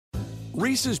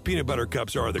Reese's Peanut Butter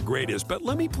Cups are the greatest, but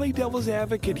let me play devil's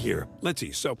advocate here. Let's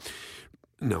see. So,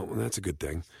 no, that's a good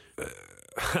thing.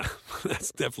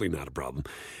 That's definitely not a problem.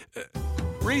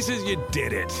 Reese's, you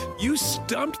did it. You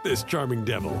stumped this charming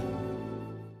devil.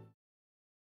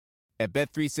 At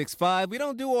Bet365, we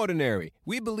don't do ordinary.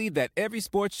 We believe that every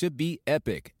sport should be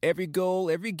epic. Every goal,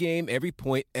 every game, every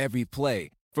point, every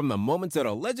play. From the moments that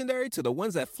are legendary to the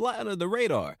ones that fly under the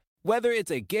radar. Whether it's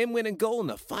a game-winning goal in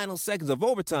the final seconds of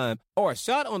overtime or a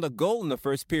shot on the goal in the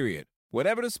first period.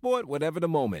 Whatever the sport, whatever the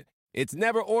moment. It's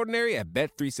never ordinary at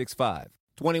Bet365.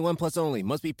 21 plus only.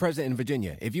 Must be present in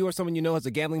Virginia. If you or someone you know has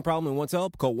a gambling problem and wants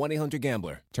help, call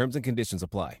 1-800-GAMBLER. Terms and conditions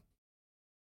apply.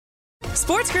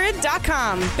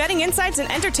 SportsGrid.com. Betting insights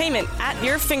and entertainment at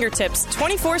your fingertips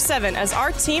 24/7 as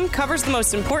our team covers the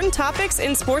most important topics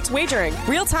in sports wagering.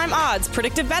 Real-time odds,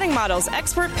 predictive betting models,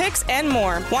 expert picks, and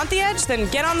more. Want the edge? Then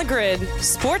get on the grid.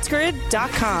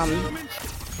 SportsGrid.com.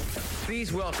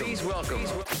 Please welcome.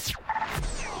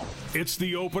 It's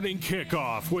the opening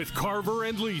kickoff with Carver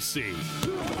and Lisi.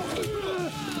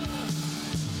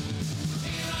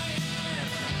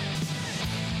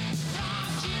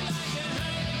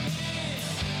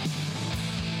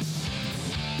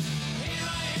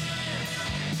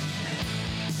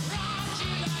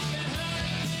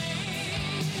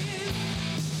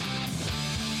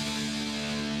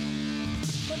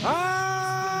 All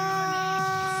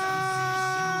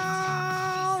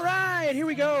right, here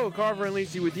we go. Carver and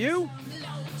Lisi with you.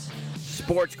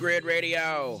 Sports Grid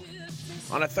Radio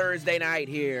on a Thursday night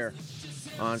here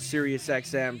on Sirius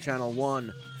XM channel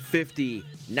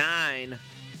 159.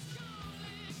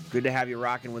 Good to have you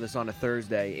rocking with us on a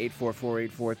Thursday.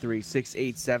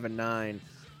 844-843-6879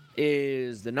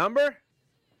 is the number.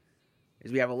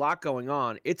 As we have a lot going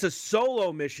on. It's a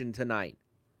solo mission tonight.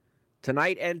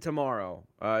 Tonight and tomorrow.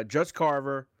 Just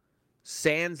Carver,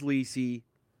 sans Lisi,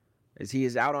 as he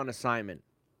is out on assignment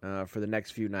for the next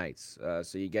few nights.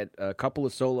 So you get a couple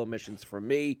of solo missions from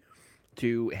me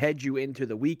to head you into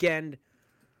the weekend.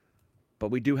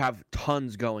 But we do have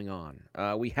tons going on.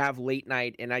 We have late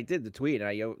night, and I did the tweet,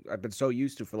 and I've been so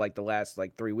used to for like the last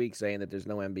 3 weeks saying that there's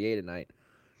no NBA tonight.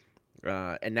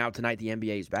 And now tonight the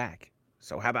NBA is back.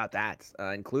 So how about that?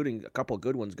 Including a couple of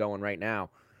good ones going right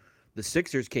now. The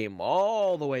Sixers came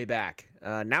all the way back.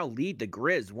 Now lead the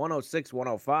Grizz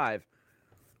 106-105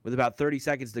 with about 30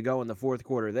 seconds to go in the fourth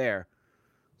quarter there.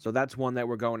 So that's one that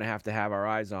we're going to have our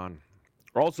eyes on.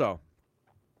 Also,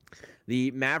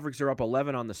 the Mavericks are up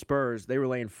 11 on the Spurs. They were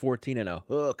laying 14 and a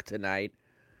hook tonight.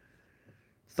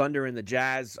 Thunder and the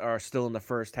Jazz are still in the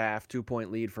first half.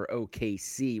 2-point lead for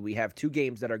OKC. We have two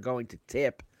games that are going to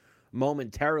tip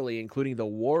momentarily, including the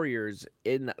Warriors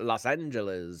in Los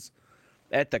Angeles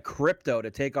at the Crypto to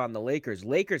take on the Lakers.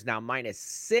 Lakers now minus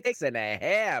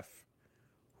 6.5.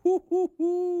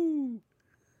 Hoo.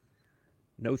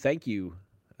 No, thank you.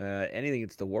 Anything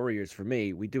it's the Warriors for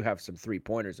me. We do have some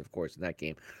three-pointers, of course, in that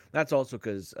game. That's also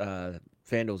because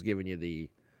FanDuel's giving you the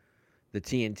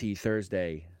TNT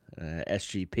Thursday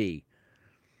SGP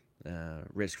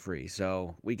risk-free.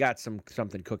 So we got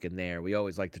something cooking there. We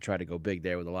always like to try to go big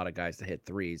there with a lot of guys to hit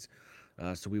threes.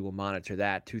 So we will monitor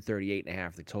that.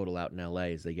 238.5 the total out in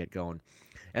L.A. as they get going.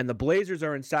 And the Blazers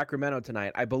are in Sacramento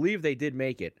tonight. I believe they did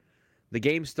make it. The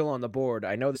game's still on the board.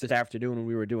 I know this afternoon when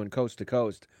we were doing Coast to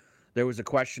Coast, there was a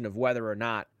question of whether or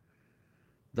not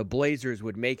the Blazers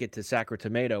would make it to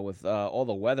Sacramento with all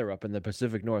the weather up in the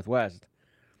Pacific Northwest.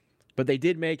 But they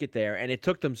did make it there, and it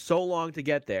took them so long to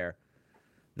get there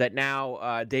that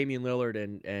now Damian Lillard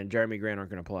and Jeremy Grant aren't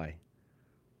going to play.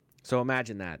 So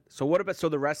imagine that. So what about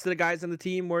the rest of the guys on the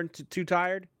team weren't too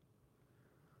tired?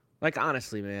 Like,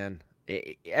 honestly, man,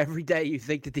 every day you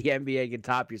think that the NBA can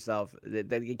top yourself,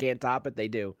 that you can't top it, they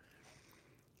do.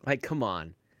 Like, come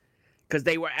on. Because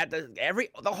they were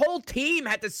the whole team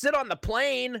had to sit on the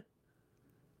plane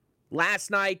last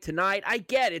night, tonight. I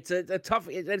get it's a tough,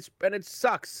 and it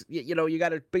sucks. You got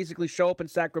to basically show up in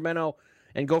Sacramento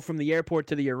and go from the airport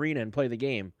to the arena and play the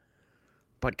game.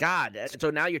 But God, so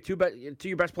now your two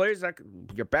your best players,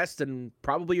 your best and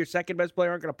probably your second best player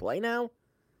aren't going to play now?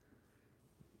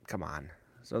 Come on.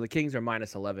 So the Kings are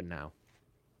minus 11 now,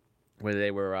 where they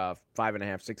were 5.5,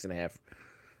 6.5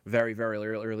 very, very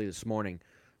early this morning.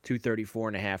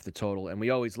 234.5 the total. And we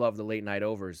always love the late night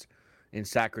overs in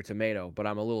Sacramento, but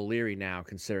I'm a little leery now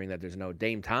considering that there's no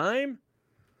Dame time.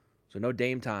 So no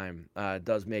Dame time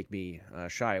does make me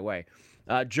shy away.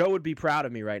 Joe would be proud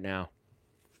of me right now.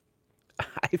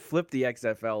 I flipped the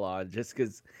XFL on just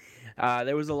because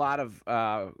there was a lot of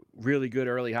really good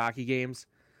early hockey games.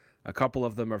 A couple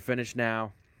of them are finished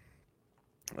now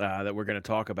that we're going to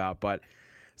talk about. But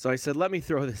So I said, let me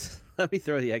throw the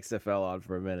XFL on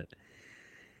for a minute.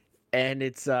 And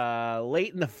it's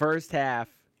late in the first half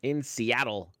in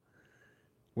Seattle,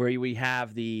 where we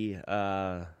have the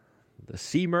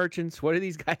Sea Merchants. What are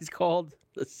these guys called?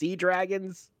 The Sea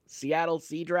Dragons? Seattle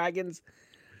Sea Dragons.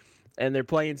 And they're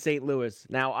playing St. Louis.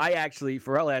 Now,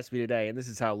 Pharrell asked me today, and this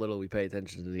is how little we pay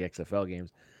attention to the XFL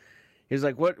games. He was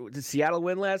like, "What, did Seattle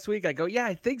win last week?" I go, "Yeah,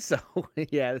 I think so."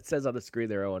 Yeah, it says on the screen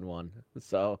they're 0-1.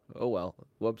 So, oh well.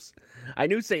 Whoops. I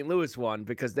knew St. Louis won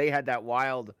because they had that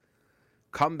wild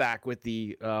comeback with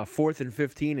the 4th and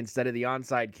 15 instead of the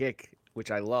onside kick,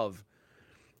 which I love.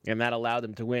 And that allowed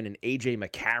them to win. And A.J.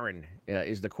 McCarron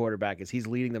is the quarterback as he's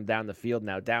leading them down the field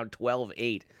now, down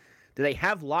 12-8. Do they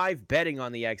have live betting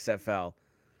on the XFL?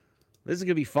 This is going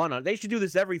to be fun. They should do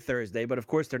this every Thursday, but of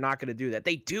course they're not going to do that.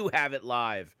 They do have it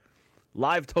live.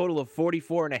 Live total of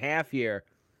 44.5 here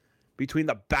between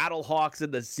the Battlehawks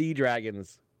and the Sea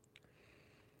Dragons.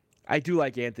 I do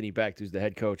like Anthony Becht, who's the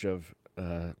head coach of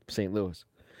St. Louis.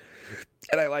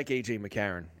 And I like A.J.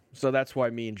 McCarron. So that's why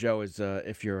me and Joe is,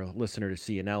 if you're a listener to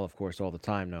CNL, of course, all the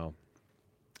time now,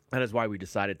 that is why we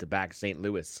decided to back St.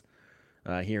 Louis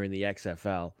here in the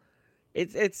XFL.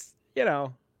 It's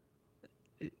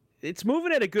it's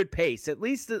moving at a good pace. At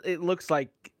least it looks like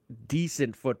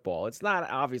decent football. It's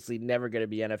not obviously never going to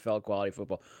be NFL quality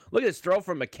football. Look at this throw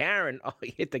from McCarron. Oh,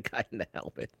 he hit the guy in the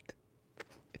helmet.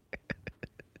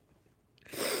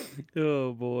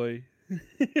 Oh, boy.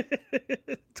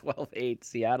 12-8,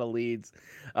 Seattle leads.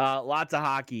 Lots of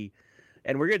hockey.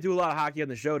 And we're going to do a lot of hockey on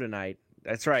the show tonight.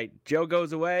 That's right. Joe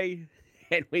goes away,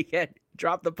 and we get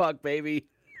drop the puck, baby.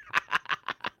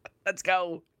 Let's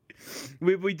go.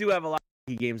 We do have a lot of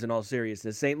hockey games in all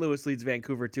seriousness. St. Louis leads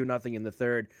Vancouver 2-0 in the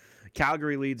third.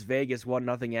 Calgary leads Vegas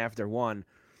 1-0 after one.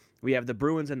 We have the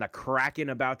Bruins and the Kraken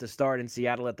about to start in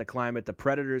Seattle at the Climate. The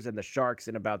Predators and the Sharks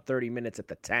in about 30 minutes at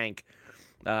the Tank.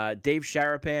 Dave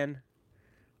Sharapan,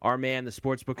 our man, the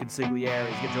sportsbook consigliere,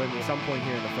 is going to join me at some point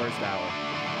here in the first hour.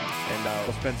 And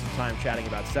we'll spend some time chatting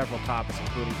about several topics,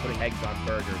 including putting eggs on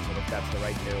burgers, and if that's the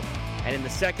right move. And in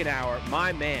the second hour,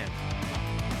 my man,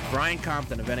 Brian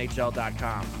Compton of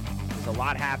NHL.com. There's a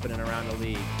lot happening around the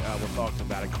league. We'll talk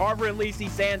about it. Carver and Lisi,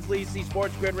 Sans Lisi,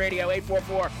 Sports Grid Radio,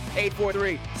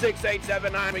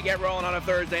 844-843-6879. We get rolling on a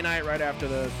Thursday night right after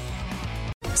this.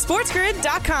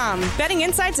 SportsGrid.com. Betting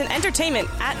insights and entertainment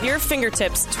at your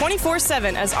fingertips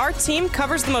 24/7 as our team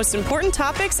covers the most important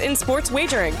topics in sports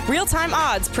wagering. Real-time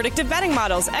odds, predictive betting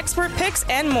models, expert picks,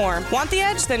 and more. Want the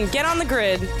edge? Then get on the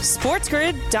grid.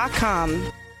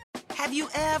 SportsGrid.com. Have you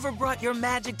ever brought your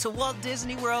magic to Walt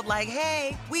Disney World like,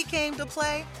 hey, we came to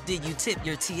play? Did you tip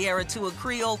your tiara to a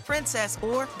Creole princess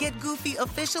or get goofy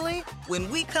officially? When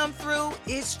we come through,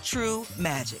 it's true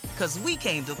magic, because we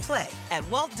came to play at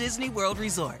Walt Disney World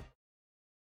Resort.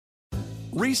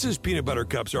 Reese's peanut butter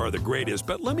cups are the greatest,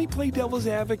 but let me play devil's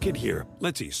advocate here.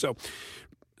 Let's see. So,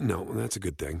 no, that's a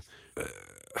good thing.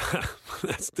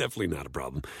 That's definitely not a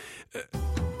problem.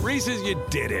 Reese's, you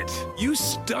did it. You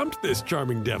stumped this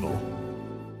charming devil.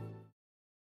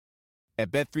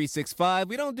 At Bet365,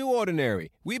 we don't do ordinary.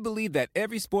 We believe that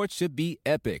every sport should be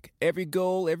epic. Every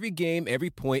goal, every game, every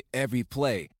point, every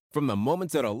play. From the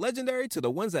moments that are legendary to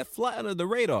the ones that fly under the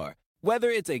radar.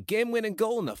 Whether it's a game-winning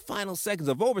goal in the final seconds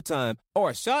of overtime or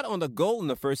a shot on the goal in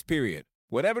the first period.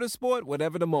 Whatever the sport,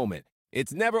 whatever the moment.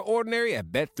 It's never ordinary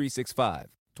at Bet365.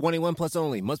 21 plus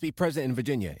only. Must be present in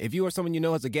Virginia. If you or someone you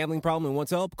know has a gambling problem and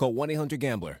wants help, call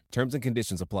 1-800-GAMBLER. Terms and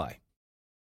conditions apply.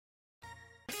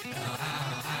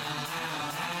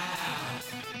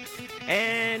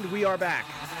 And we are back.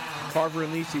 Carver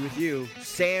and Lisi with you.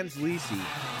 Sans Lisi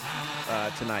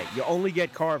tonight. You only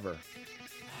get Carver.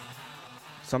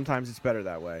 Sometimes it's better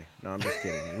that way. No, I'm just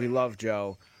kidding. We love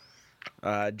Joe.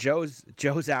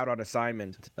 Joe's out on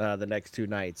assignment the next two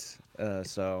nights.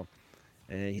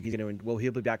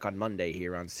 He'll be back on Monday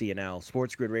here on CNL.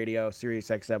 Sports Grid Radio, Sirius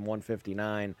XM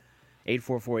 159.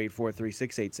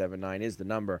 844-843-6879 is the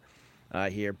number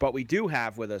here. But we do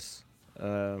have with us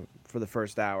for the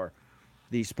first hour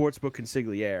the sportsbook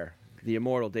consigliere, the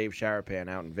immortal Dave Sharapan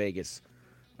out in Vegas.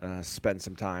 Spend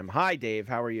some time. Hi, Dave.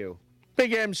 How are you?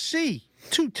 Big MC,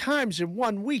 2 times in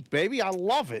 1 week, baby. I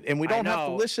love it. And we don't have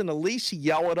to listen to Lisa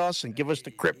yell at us and give us the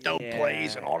crypto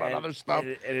plays and all that other stuff.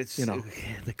 And it's,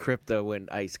 the crypto went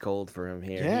ice cold for him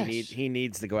here. Yes. He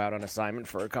needs to go out on assignment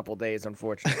for a couple days,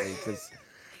 unfortunately, because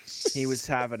he was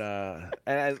having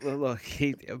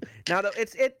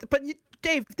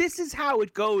Dave, this is how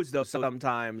it goes, though,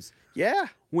 sometimes. Yeah.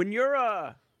 When you're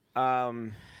I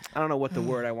don't know what the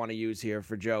word I want to use here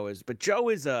for Joe is, but Joe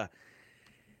is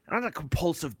not a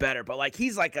compulsive bettor, but like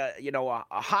he's like a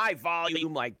high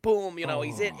volume, like boom,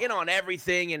 he's in on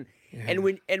everything, and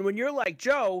when you're like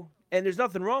Joe, and there's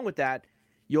nothing wrong with that,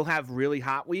 you'll have really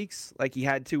hot weeks like he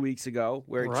had 2 weeks ago,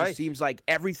 where it just seems like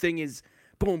everything is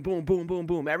boom, boom, boom, boom,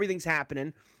 boom, everything's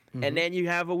happening. And then you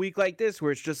have a week like this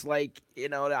where it's just like,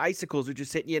 the icicles are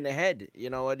just hitting you in the head,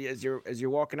 as you're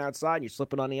walking outside and you're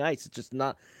slipping on the ice. It's just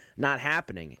not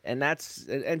happening. And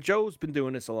Joe's been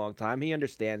doing this a long time. He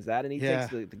understands that, and he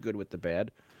takes the good with the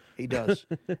bad. He does.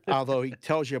 Although he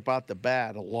tells you about the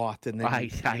bad a lot. And then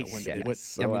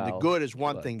the good is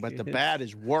one thing, but the bad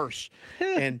is worse.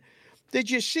 And did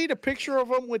you see the picture of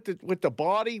him with the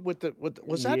body was that really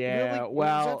was that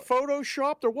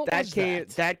photoshopped, or what was that?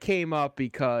 That came up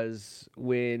because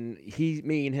when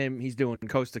me and him, he's doing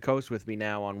coast to coast with me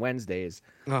now on Wednesdays.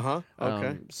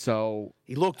 Okay. So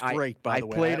he looked great, by the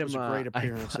way. That was a great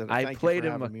appearance. I played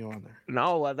him. Me on there.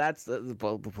 No, that's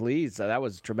please. That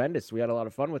was tremendous. We had a lot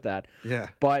of fun with that. Yeah.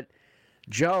 But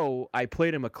Joe, I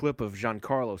played him a clip of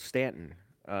Giancarlo Stanton.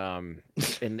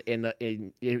 His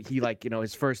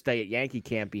first day at Yankee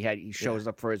camp, he shows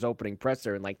up for his opening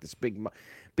presser in like this big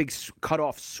cut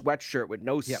off sweatshirt with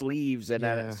no sleeves,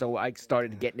 and so I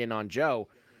started getting in on Joe.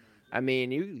 I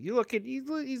mean, you look at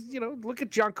look at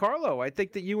Giancarlo. I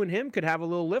think that you and him could have a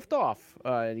little lift off.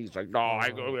 And he's like, no, I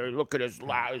go look at his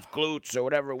glutes or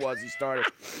whatever it was. He started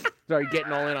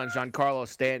getting all in on Giancarlo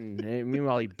Stanton. And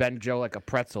meanwhile, he bent Joe like a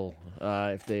pretzel.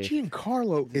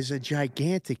 Giancarlo is a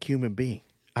gigantic human being.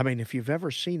 I mean, if you've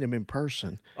ever seen him in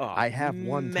person, I have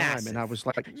one time, and I was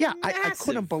like, I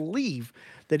couldn't believe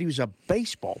that he was a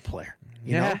baseball player.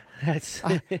 You know?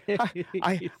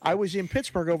 I was in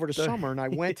Pittsburgh over the summer, and I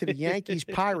went to the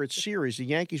Yankees-Pirates series. The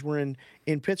Yankees were in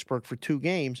Pittsburgh for 2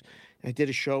 games. I did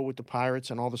a show with the Pirates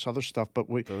and all this other stuff, but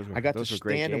I got to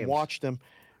stand and watch them.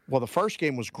 Well, the first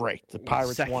game was great. The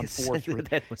Pirates won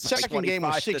 4-3. Second game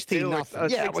was 16-0.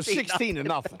 Yeah, it was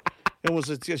 16-0. It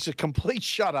was a complete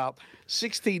shutout,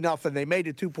 16-0. They made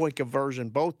a 2-point conversion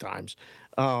both times.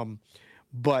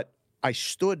 But I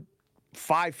stood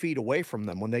 5 feet away from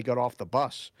them when they got off the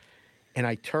bus. And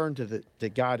I turned to the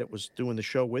guy that was doing the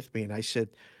show with me, and I said,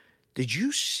 did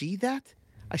you see that?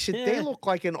 I said, they look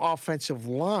like an offensive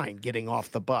line getting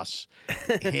off the bus.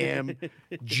 Him,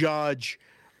 Judge,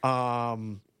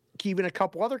 even a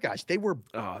couple other guys. They were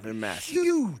they're massive.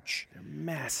 Huge. They're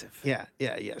massive. Yeah.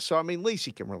 So, I mean, at least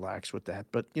he can relax with that.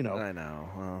 But, I know.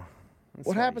 Well,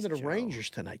 what happened to the Rangers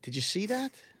tonight? Did you see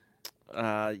that?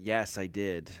 Yes, I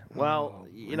did. Well,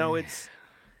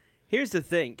 here's the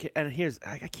thing. And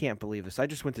I can't believe this. I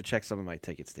just went to check some of my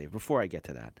tickets, Dave, before I get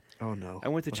to that. Oh, no. I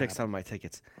went to check some of my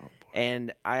tickets. Oh,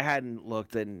 and I hadn't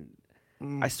looked. And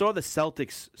I saw the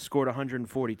Celtics scored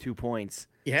 142 points.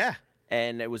 Yeah.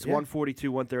 And it was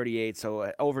 142-138,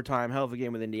 so overtime, hell of a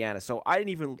game with Indiana. So I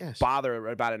didn't even bother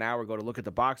about an hour ago to look at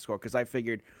the box score, because I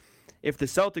figured if the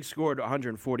Celtics scored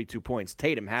 142 points,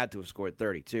 Tatum had to have scored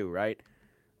 32, right?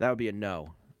 That would be a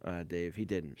no, Dave. He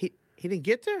didn't. He didn't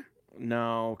get there?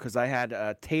 No, because I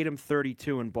had Tatum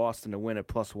 32 in Boston to win at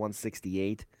plus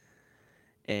 168.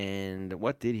 And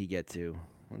what did he get to?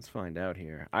 Let's find out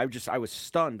here. I was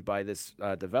stunned by this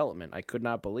development. I could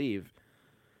not believe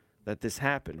that this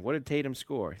happened. What did Tatum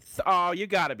score? You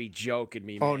got to be joking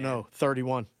me, man. Oh, no.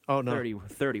 31. Oh, no.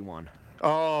 31.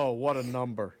 Oh, what a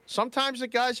number. Sometimes the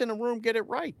guys in the room get it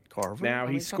right, Carver. Now,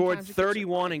 he scored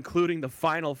 31, including the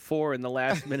final 4 in the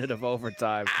last minute of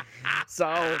overtime.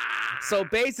 So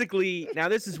basically, now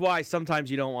this is why sometimes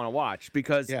you don't want to watch,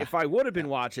 because if I would have been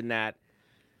watching that,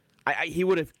 he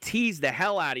would have teased the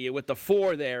hell out of you with the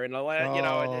 4 there, and would have been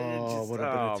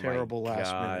a terrible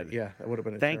last minute. Yeah, that would have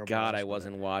been a terrible. Thank God I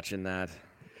wasn't watching that.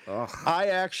 Ugh.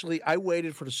 I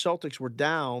waited for the Celtics were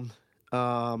down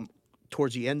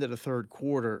towards the end of the third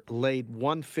quarter, laid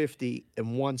 150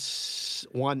 and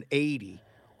 180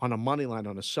 on a money line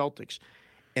on the Celtics,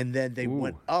 and then they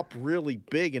went up really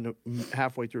big in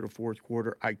halfway through the fourth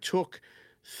quarter. I took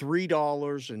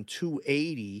 $3 and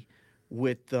 $2.80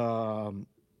 with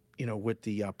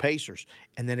the Pacers,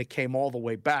 and then it came all the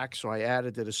way back, so I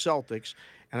added to the Celtics,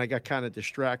 and I got kind of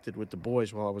distracted with the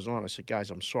boys while I was on. I said, guys,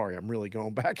 I'm sorry. I'm really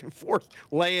going back and forth,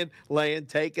 laying,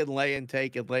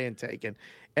 taking.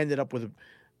 Ended up with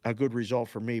a good result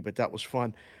for me, but that was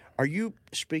fun. Are you,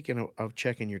 speaking of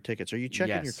checking your tickets, are you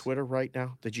checking your Twitter right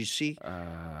now? Did you see?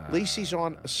 Lacey's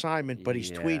on assignment, but he's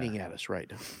tweeting at us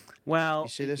right now. Well, you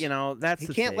see this? That's he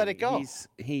the can't thing. let it go.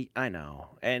 I know,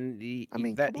 and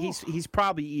he's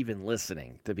probably even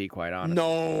listening. To be quite honest,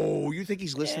 no, you think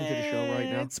he's listening to the show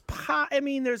right now?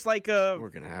 There's like a we're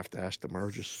gonna have to ask the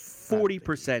Merges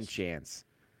 40% chance.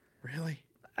 Really?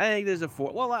 I think there's a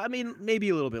 4. Well, maybe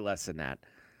a little bit less than that.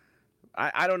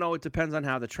 I don't know. It depends on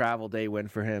how the travel day went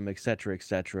for him, et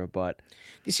cetera, but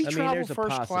does he travel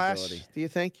first class? Do you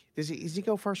think? Does he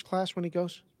go first class when he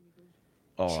goes?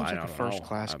 Oh, Seems I like don't a first know.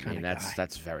 class kind of guy.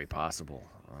 That's very possible.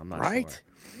 I'm not right?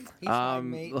 sure. He's my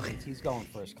mate. He's going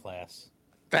first class.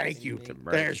 Thank you.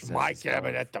 There's Mike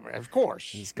Abbott at the. Of course,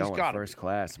 he's going first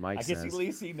class. Mike I says. can see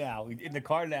Lisi now in the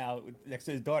car now next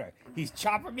to his daughter. He's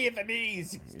chopping me at the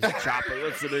knees. He's chopping.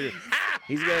 Listen to me.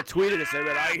 He's gonna tweet it and say,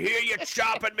 "I hear you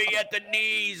chopping me at the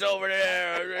knees over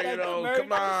there. You know,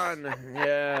 come on."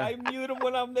 Yeah. I mute him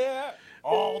when I'm there.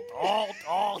 Alt.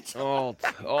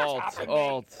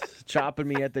 Chopping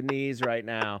me at the knees right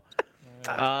now.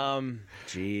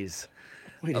 Jeez.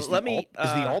 Wait, is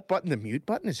the alt button the mute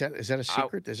button? Is that a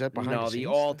secret? Is that behind the scenes?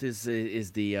 No, the alt is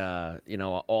the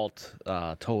alt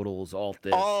totals, alt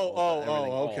this.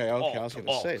 Okay. I was going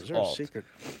to say, is there a secret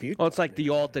mute? Well, it's like the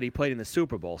alt that he played in the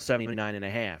Super Bowl,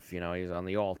 79.5. You know, he's on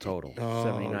the alt total,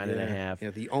 79.5. Yeah,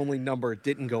 the only number it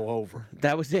didn't go over.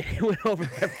 That was it. It went over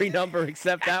every number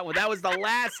except that one. That was the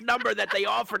last number that they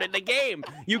offered in the game.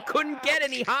 You couldn't get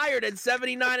any higher than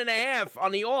 79.5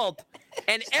 on the alt.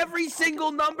 And every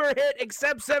single number hit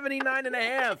except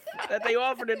 79.5 that they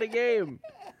offered in the game.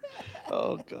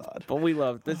 Oh, God. But we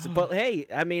love this. But, hey,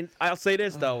 I mean, I'll say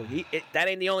this, though. That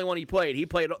ain't the only one he played. He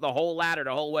played the whole ladder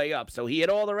the whole way up. So he hit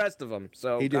all the rest of them.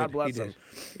 So God bless him.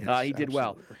 Yes, he did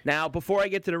well. Now, before I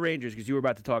get to the Rangers, because you were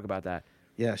about to talk about that.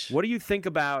 Yes. What do you think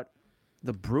about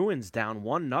the Bruins down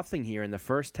 1-0 here in the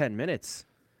first 10 minutes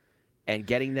and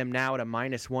getting them now at a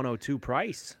 -102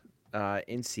 price?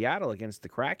 In Seattle against the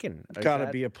Kraken. Got to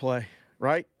be a play,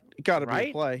 right? Got to be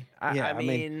a play. I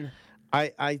mean,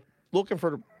 I looking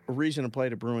for a reason to play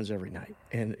the Bruins every night,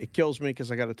 and it kills me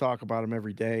because I got to talk about them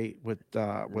every day with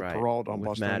Perrault on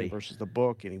Boston versus the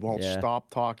book, and he won't stop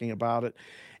talking about it.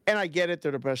 And I get it;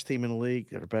 they're the best team in the league.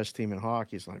 They're the best team in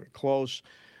hockey. It's not even close.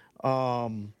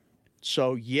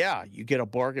 So yeah, you get a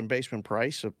bargain basement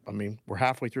price. I mean, we're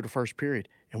halfway through the first period,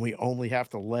 and we only have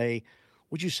to lay.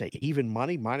 Would you say even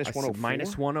money, -104?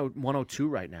 -102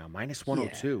 right now,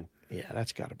 -102. Yeah,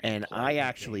 that's got to be. And I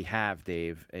actually have,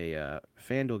 Dave,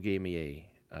 FanDuel gave me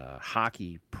a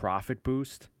hockey profit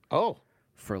boost. Oh.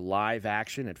 For live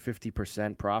action at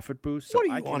 50% profit boost. So what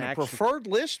are you on a preferred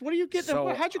list? What are you getting?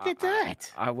 How'd you get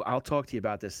that? I'll talk to you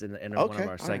about this in one of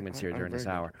our segments here during this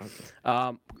hour.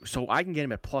 Okay. So I can get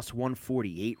him at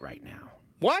 +148 right now.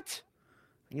 What?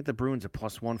 I can get the Bruins at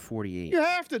 +148. You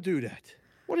have to do that.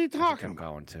 What are you talking about?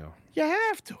 I'm going to. You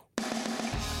have to. I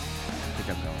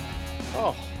think I'm going.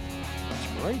 Oh, that's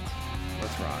great.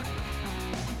 Let's rock.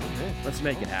 Okay. Let's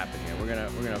make it happen here. We're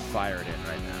gonna fire it in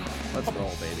right now. Let's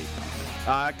roll, baby.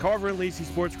 Carver and Lisi,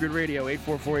 Sports Grid Radio,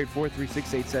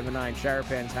 844-843-6879.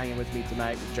 Sharapan's hanging with me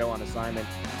tonight with Joe on assignment.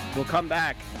 We'll come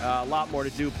back. A lot more to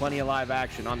do. Plenty of live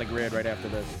action on the grid right after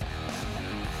this.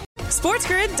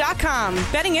 SportsGrid.com.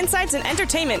 Betting insights and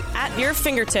entertainment at your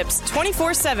fingertips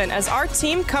 24/7 as our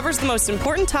team covers the most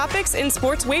important topics in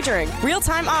sports wagering.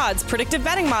 Real-time odds, predictive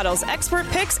betting models, expert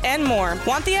picks, and more.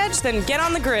 Want the edge? Then get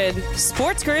on the grid.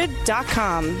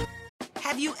 SportsGrid.com.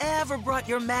 Have you ever brought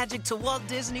your magic to Walt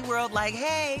Disney World like,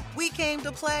 hey, we came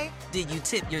to play? Did you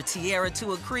tip your tiara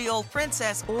to a Creole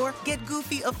princess or get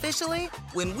goofy officially?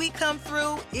 When we come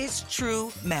through, it's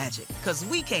true magic, because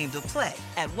we came to play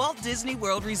at Walt Disney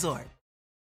World Resort.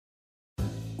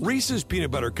 Reese's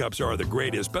Peanut Butter Cups are the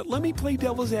greatest, but let me play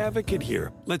devil's advocate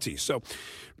here. Let's see. So,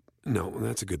 no,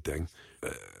 that's a good thing.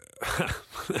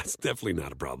 That's definitely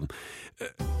not a problem.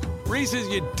 Reese's,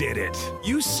 you did it.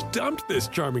 You stumped this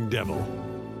charming devil.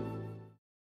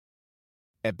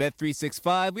 At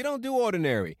Bet365, we don't do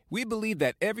ordinary. We believe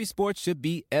that every sport should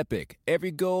be epic.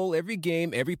 Every goal, every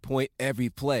game, every point, every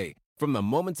play. From the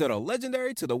moments that are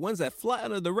legendary to the ones that fly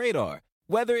under the radar.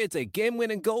 Whether it's a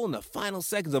game-winning goal in the final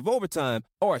seconds of overtime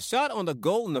or a shot on the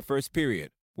goal in the first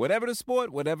period. Whatever the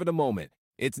sport, whatever the moment.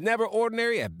 It's never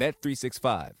ordinary at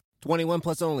Bet365. 21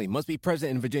 plus only. Must be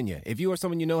present in Virginia. If you or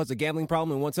someone you know has a gambling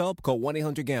problem and wants help, call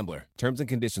 1-800-GAMBLER. Terms and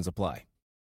conditions apply.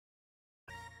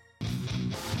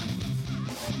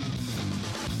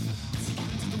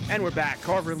 And we're back.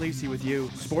 Carver and Lisi with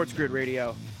you. Sports Grid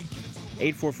Radio.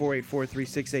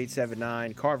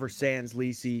 844-843-6879. Carver, Sands,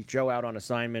 Lisi. Joe out on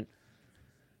assignment.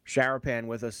 Sharapan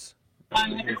with us.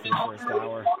 Here for the first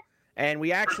hour. And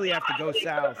we actually have to go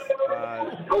south.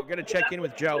 We're going to check in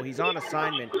with Joe. He's on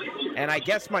assignment. And I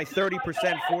guess my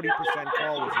 30%, 40%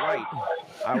 call was right.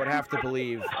 I would have to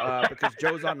believe because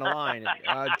Joe's on the line.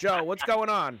 Joe, what's going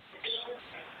on?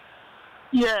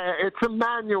 Yeah, it's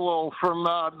Emmanuel from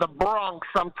the Bronx.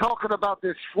 I'm talking about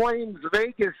this Flames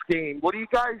Vegas game. What do you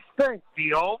guys think?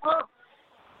 The over?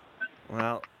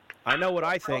 Well, I know what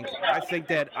I think. I think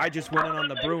that I just went in on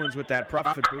the Bruins with that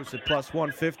profit boost at plus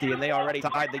 150, and they already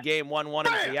tied the game 1-1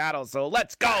 in Seattle. So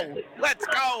let's go. Let's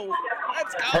go.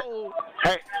 Let's go.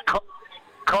 Hey,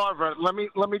 Carver, let me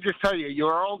just tell you,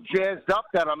 you're all jazzed up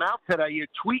that I'm out today. You're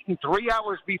tweeting 3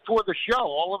 hours before the show.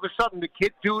 All of a sudden, the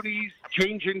kid duties,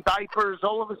 changing diapers,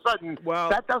 all of a sudden,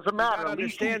 that doesn't matter. At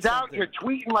least he's out. You're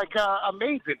tweeting like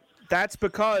amazing. That's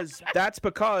because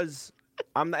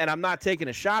I'm not taking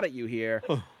a shot at you here.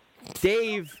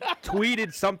 Dave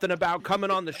tweeted something about coming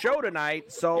on the show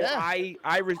tonight, so I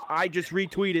just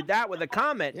retweeted that with a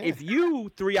comment. Yeah. If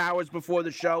you 3 hours before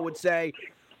the show would say,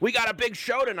 "We got a big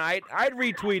show tonight," I'd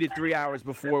retweet it 3 hours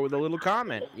before with a little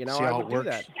comment. I would do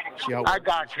that. I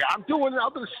got you. I'm doing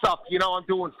other stuff. I'm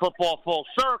doing football full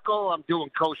circle. I'm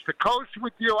doing coast to coast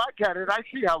with you. I get it. I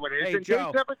see how it is. Hey, and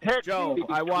Joe,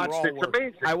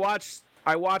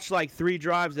 I watched like 3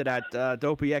 drives of that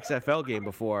dopey XFL game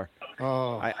before.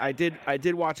 Oh. I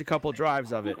did watch a couple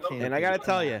drives of it, and I got to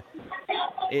tell you,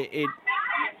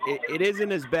 it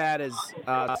isn't as bad as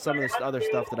some of the other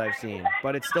stuff that I've seen,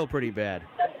 but it's still pretty bad.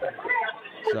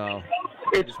 So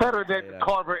it's better than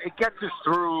Carver. It gets us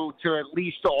through to at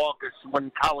least August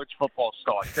when college football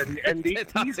starts, and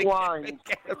these lines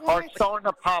are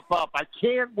starting to pop up. I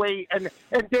can't wait. And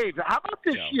Dave, how about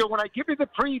this year when I give you the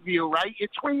preview? Right, you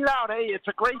tweet out, "Hey, it's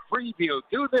a great preview.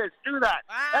 Do this, do that."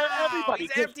 Wow, everybody,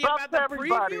 give stuff to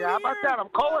everybody. How about that? I'm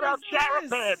calling out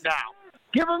Sharapan now.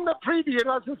 Give him the preview. It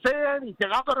doesn't say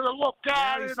anything. I'm going to look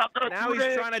at it. Now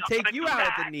he's trying to take you out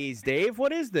at the knees, Dave.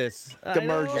 What is this?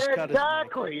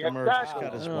 Exactly.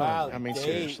 Wow. I mean, Dave,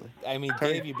 seriously.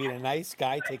 Dave, you're being a nice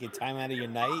guy, taking time out of your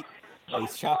night.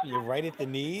 He's chopping you right at the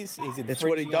knees. That's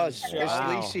what he does.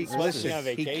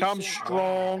 Listen, he comes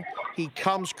strong. He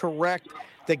comes correct.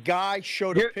 The guy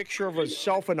showed a picture of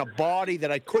himself in a body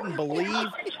that I couldn't believe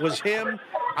was him.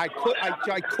 I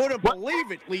couldn't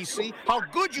believe it, Lisi, how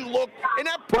good you look in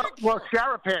that picture. Well,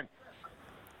 Sharapan,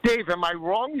 Dave, am I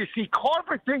wrong? You see,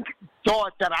 Carver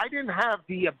thought that I didn't have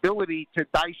the ability to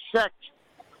dissect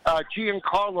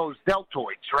Giancarlo's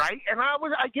deltoids, right? And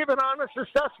I give an honest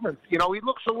assessment. He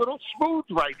looks a little smooth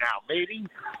right now. Maybe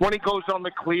when he goes on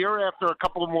the clear after a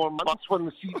couple of more months when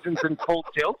the season's in full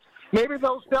tilt, maybe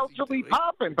those delts will be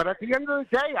popping. But at the end of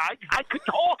the day, I could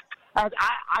talk.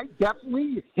 I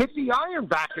definitely hit the iron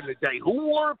back in the day. Who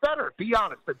wore it better? Be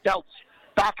honest. The delts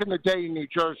back in the day in New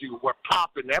Jersey were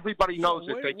popping. Everybody knows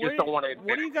it. They just don't want to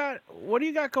admit it. What do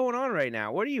you got going on right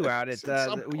now? What are you out at?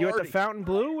 You at the Fountain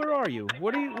Blue? Where are you?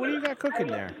 What do you got cooking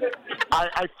there?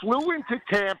 I flew into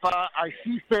Tampa. I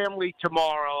see family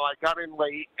tomorrow. I got in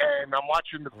late, and I'm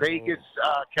watching the Vegas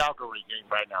Calgary game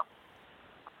right now.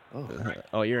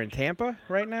 Oh, you're in Tampa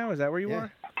right now? Is that where you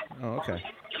are? Oh, okay.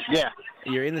 Yeah.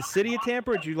 You're in the city of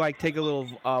Tampa, or did you take a little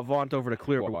vaunt over to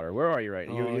Clearwater? Where are you right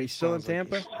now? You still in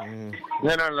Tampa?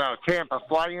 No. Tampa.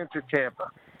 Fly into Tampa.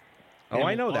 Oh,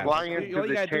 I know that. All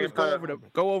you got to do is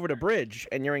go over the bridge,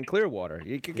 and you're in Clearwater.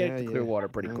 You can get to Clearwater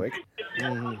pretty quick.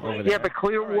 Over there. Yeah, but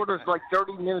Clearwater's like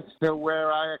 30 minutes to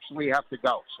where I actually have to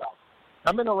go. So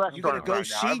I'm in a restaurant. You got to go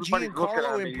see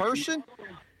Giancarlo in person?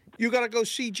 You got to go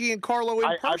see Giancarlo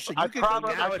in person. You can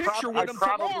get a picture with him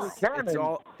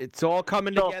tomorrow. It's all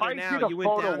coming together now. You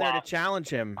went down there to challenge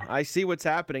him. I see what's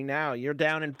happening now. You're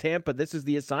down in Tampa. This is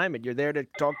the assignment. You're there to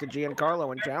talk to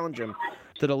Giancarlo and challenge him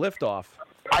to the liftoff.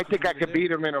 I think I could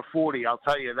beat him in a 40. I'll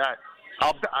tell you that.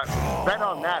 I'll bet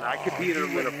on that. I could beat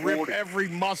him in a 40. Rip every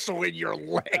muscle in your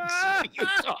legs. What are you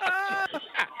talking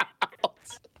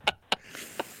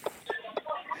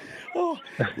about?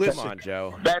 Come on,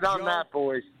 Joe. Bet on that,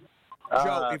 boys.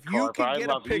 Joe, if you can get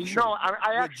a picture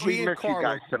I actually miss you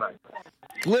guys tonight.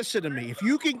 Listen to me. If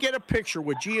you can get a picture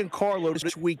with Giancarlo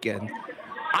this weekend,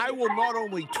 I will not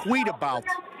only tweet about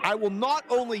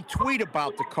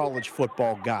the college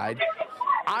football guide,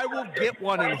 I will get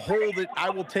one and hold it. I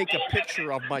will take a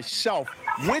picture of myself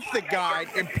with the guide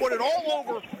and put it all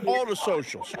over all the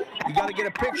socials. You got to get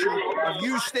a picture of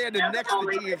you standing next to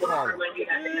Giancarlo.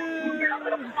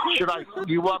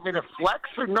 Do you want me to flex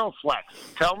or no flex?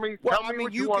 Tell me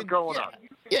what you want going on.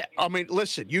 Yeah, I mean,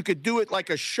 listen, you could do it like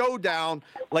a showdown,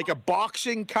 like a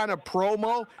boxing kind of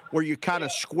promo where you kind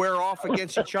of square off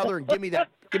against each other and give me that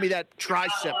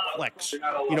tricep flex.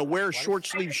 Wear a short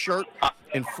sleeve shirt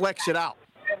and flex it out.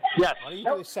 Yes,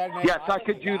 I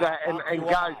could do that. And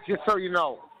guys, just so you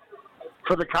know,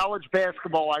 for the college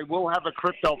basketball, I will have a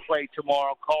crypto play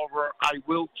tomorrow, Carver. I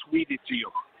will tweet it to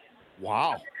you.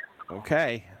 Wow.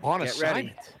 Okay. On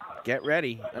assignment. Get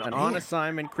ready. An on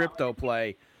assignment crypto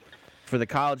play. for the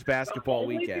college basketball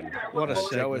weekend. What a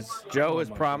Joe has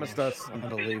promised us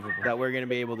unbelievable that we're going to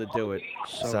be able to do it.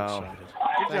 So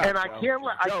and I can't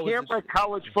let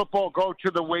college football go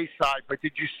to the wayside. But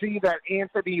did you see that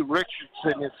Anthony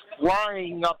Richardson is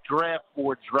flying up draft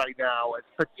boards right now as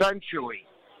potentially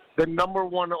the number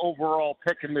 1 overall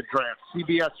pick in the draft?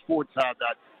 CBS Sports had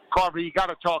that. Carver, you got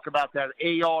to talk about that.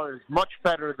 AR is much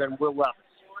better than Will Levis.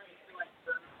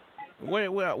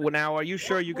 Well, now, are you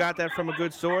sure you got that from a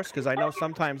good source? Because I know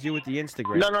sometimes you with the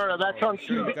Instagram. No, that's on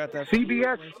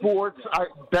CBS Sports.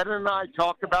 Ben and I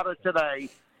talked about it today.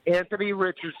 Anthony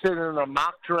Richardson in a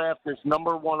mock draft is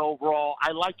number 1 overall.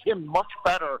 I like him much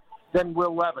better than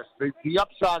Will Levis. The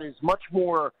upside is much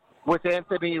more with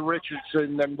Anthony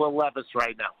Richardson than Will Levis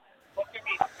right now.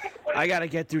 I got to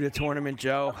get through the tournament,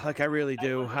 Joe. Like, I really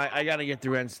do. I got to get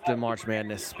through the March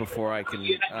Madness before I can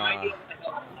make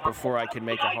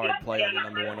a hard play on the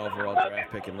number 1 overall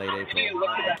draft pick in late April.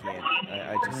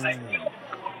 I can't.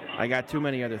 I got too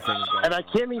many other things going. And I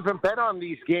can't even bet on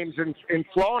these games in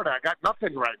Florida. I got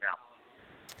nothing right now.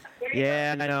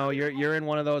 Yeah, I know. You're in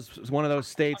one of those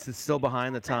states that's still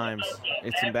behind the times.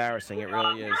 It's embarrassing. It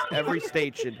really is. Every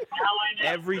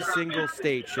single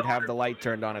state should have the light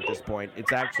turned on at this point.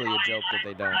 It's actually a joke that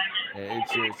they don't. It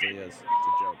seriously is. It's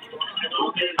a joke.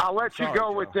 I'll let you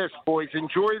go with this, boys.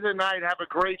 Enjoy the night. Have a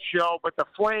great show. But the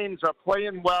Flames are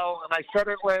playing well, and I said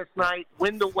it last night.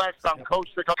 Win the West on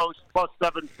coast to coast plus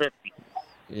 750.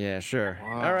 Yeah, sure.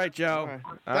 Wow. All right, Joe.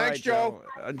 All right. Thanks, Joe.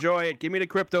 Enjoy it. Give me the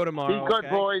crypto tomorrow. Be good,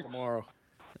 boys. Tomorrow.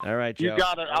 All right, Joe. You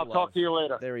got it. I'll talk to you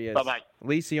later. There he is. Bye-bye.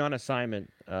 Lisi on assignment,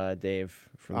 Dave,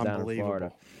 from down in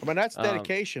Florida. I mean, that's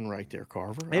dedication right there,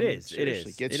 Carver. It is.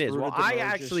 Well, I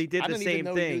actually did the same thing. I didn't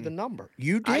even know you knew the number.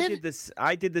 You did?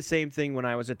 I did the same thing when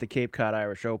I was at the Cape Cod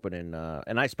Irish Open,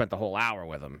 and I spent the whole hour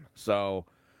with him. So,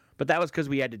 but that was because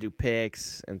we had to do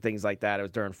picks and things like that. It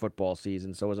was during football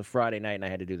season, so it was a Friday night, and I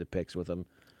had to do the picks with him.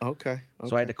 Okay.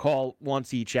 So I had to call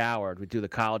once each hour. We'd do the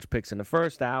college picks in the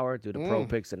first hour, do the pro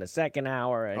picks in the second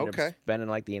hour, and ended up spending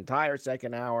like the entire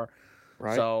second hour.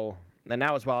 Right. So, and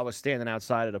that was while I was standing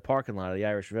outside of the parking lot of the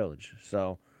Irish Village.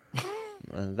 So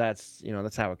that's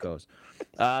how it goes.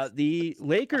 The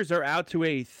Lakers are out to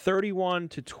a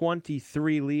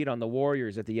 31-23 lead on the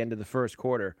Warriors at the end of the first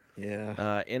quarter.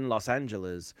 Yeah. In Los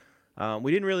Angeles.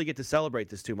 We didn't really get to celebrate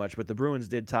this too much, but the Bruins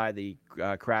did tie the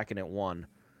Kraken at 1.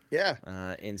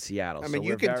 Yeah. In Seattle. I mean,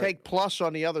 you can take plus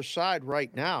on the other side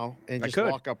right now and just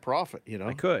lock up profit,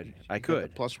 I could.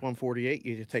 Plus 148.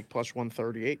 You could take plus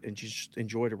 138 and just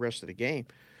enjoy the rest of the game.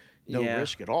 No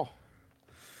risk at all.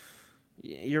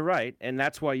 You're right, and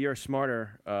that's why you're a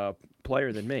smarter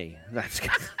player than me. That's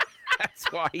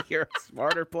why you're a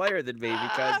smarter player than me,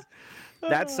 because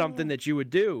that's something that you would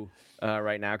do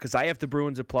right now, because I have the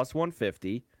Bruins at plus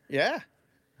 150. Yeah.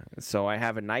 So I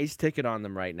have a nice ticket on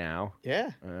them right now.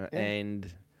 Yeah.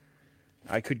 And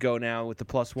I could go now with the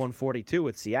plus 142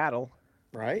 at Seattle.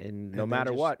 Right. And no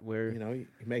matter what, we're... you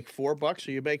make $4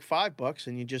 or you make $5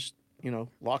 and you just,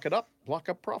 lock it up. Lock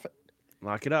up profit.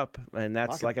 Lock it up. And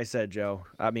that's, like I said, Joe.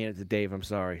 I mean, it's Dave. I'm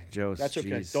sorry. Joe's... That's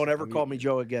okay. Don't ever call me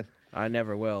Joe again. I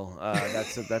never will.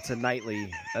 That's a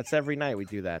nightly... That's every night we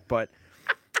do that. But...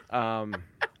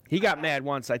 He got mad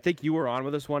once. I think you were on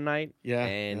with us one night. Yeah.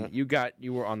 And you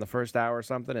were on the first hour or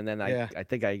something, and then I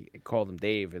think I called him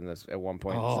Dave at one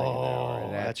point. In the second hour,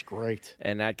 that's great.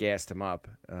 And that gassed him up.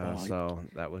 So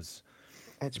that's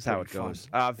how it goes.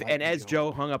 Fun. And as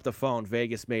Joe hung up the phone,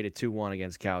 Vegas made it 2-1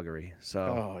 against Calgary.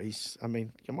 So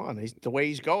come on. The way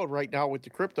he's going right now with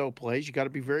the crypto plays, you got to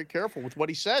be very careful with what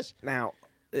he says. Now,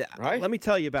 right? Let me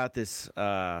tell you about this.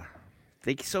 So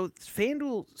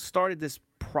FanDuel started this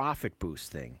profit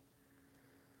boost thing.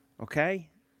 Okay?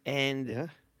 And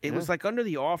it was like under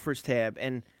the offers tab,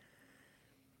 and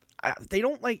they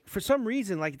don't for some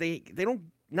reason, they don't,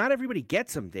 not everybody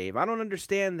gets them, Dave. I don't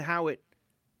understand how it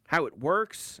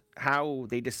works, how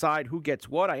they decide who gets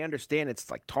what. I understand it's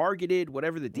targeted,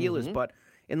 whatever the deal is, but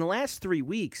in the last 3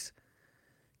 weeks,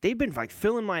 they've been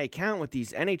filling my account with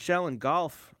these NHL and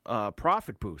golf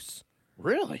profit boosts.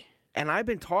 Really? And I've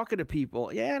been talking to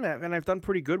people, and I've done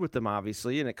pretty good with them,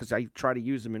 obviously, and because I try to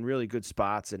use them in really good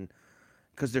spots, and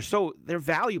because they're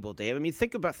valuable, Dave. I mean,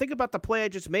 think about the play I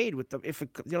just made with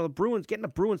the Bruins, getting the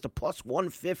Bruins to plus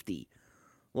 150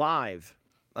 live.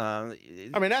 I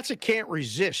mean, that's a can't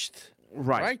resist.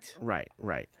 Right.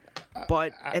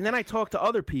 But and then I talk to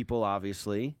other people,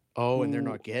 obviously. Oh, and they're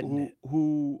not getting it.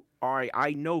 Who are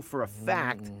I know for a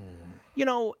fact,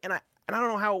 and I don't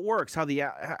know how it works, how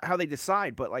they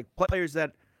decide, but players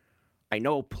that I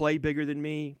know play bigger than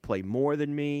me, play more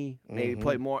than me, maybe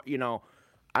play more,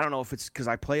 I don't know if it's because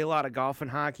I play a lot of golf and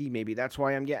hockey. Maybe that's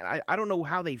why I'm getting. I don't know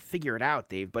how they figure it out,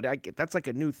 Dave. But that's like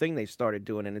a new thing they started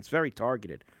doing, and it's very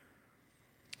targeted.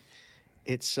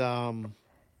 It's so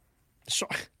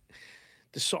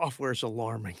the software is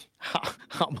alarming.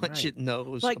 How much it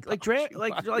knows. Like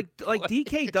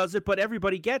DK does it, but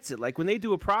everybody gets it. Like when they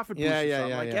do a profit boost,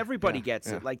 everybody gets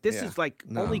it. Like this is like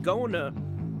only going to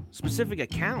specific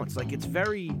accounts. Like it's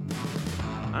very.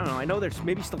 I don't know. I know they're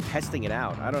maybe still testing it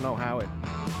out. I don't know how it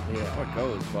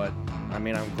goes, but I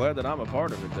mean, I'm glad that I'm a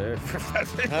part of it, Dave.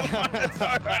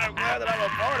 I'm glad that I'm a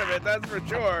part of it. That's for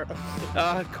sure.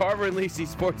 Carver and Lisi,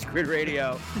 Sports Grid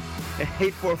Radio,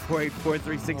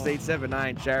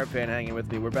 844-843-6879. Sharapan hanging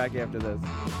with me. We're back after this.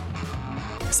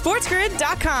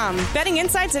 SportsGrid.com. Betting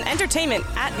insights and entertainment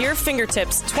at your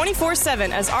fingertips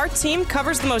 24/7 as our team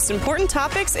covers the most important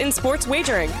topics in sports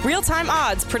wagering. Real-time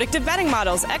odds, predictive betting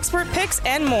models, expert picks,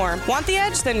 and more. Want the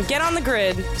edge? Then get on the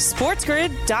grid.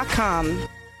 SportsGrid.com.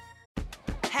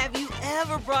 Have you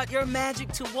ever brought your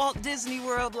magic to Walt Disney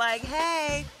World like,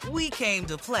 hey, we came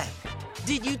to play?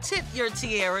 Did you tip your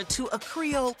tiara to a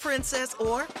Creole princess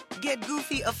or get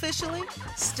goofy officially?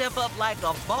 Step up like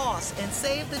a boss and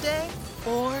save the day?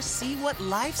 Or see what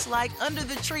life's like under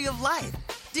the tree of life?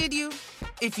 Did you?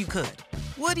 If you could.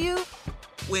 Would you?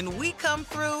 When we come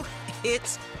through,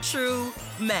 it's true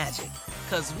magic.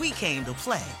 'Cause we came to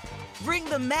play. Bring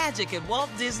the magic at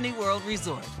Walt Disney World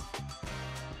Resort.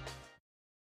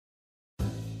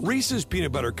 Reese's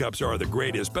Peanut Butter Cups are the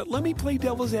greatest, but let me play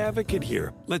devil's advocate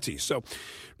here. Let's see. So,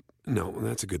 no,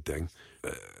 that's a good thing.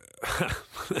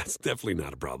 That's definitely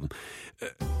not a problem.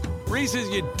 Reese's,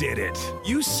 you did it.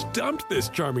 You stumped this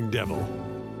charming devil.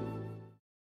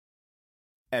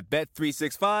 At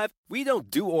Bet365, we don't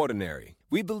do ordinary.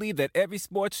 We believe that every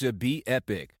sport should be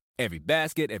epic. Every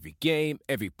basket, every game,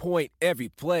 every point, every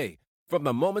play. From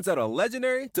the moments that are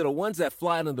legendary to the ones that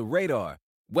fly under the radar.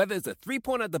 Whether it's a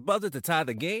three-pointer at the buzzer to tie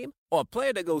the game or a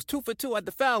player that goes 2 for 2 at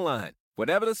the foul line.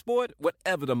 Whatever the sport,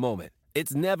 whatever the moment.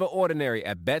 It's never ordinary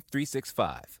at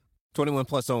Bet365. 21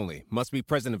 plus only. Must be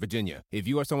present in Virginia. If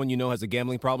you or someone you know has a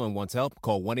gambling problem and wants help,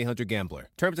 call 1-800-GAMBLER.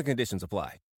 Terms and conditions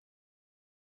apply.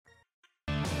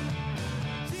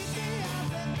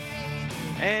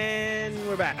 And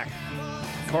we're back.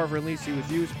 Carver and Lisi with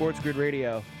you, Sports Grid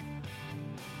Radio.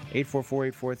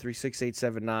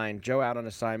 844-843-6879. Joe out on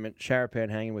assignment. Sharapan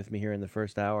hanging with me here in the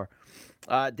first hour.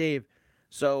 Dave,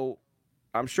 so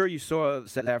I'm sure you saw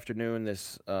this afternoon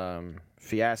this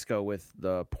fiasco with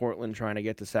the Portland trying to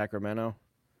get to Sacramento.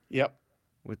 Yep.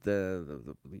 With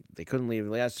they couldn't leave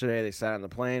yesterday. They sat on the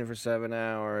plane for 7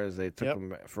 hours. They took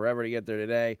them forever to get there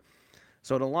today.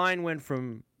 So the line went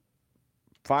from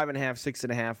 5.5,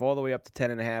 6.5, all the way up to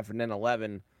 10.5, and then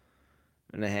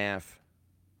 11.5.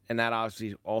 And that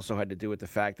obviously also had to do with the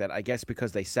fact that I guess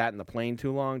because they sat in the plane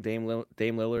too long, Dame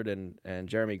Lillard and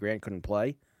Jeremy Grant couldn't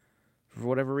play for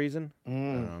whatever reason.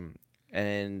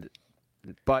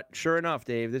 But sure enough,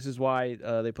 Dave, this is why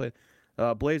they played.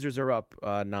 Blazers are up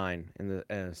 9 in the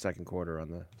second quarter on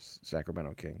the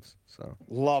Sacramento Kings. So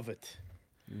love it.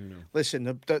 Listen,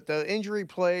 the injury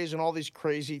plays and all these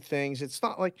crazy things. It's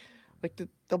not like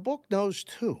the book knows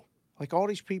too. Like all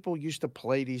these people used to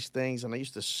play these things, and I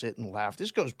used to sit and laugh. This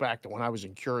goes back to when I was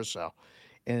in Curacao,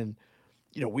 and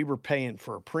we were paying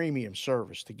for a premium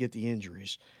service to get the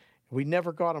injuries. We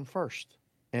never got them first,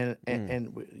 and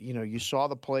you saw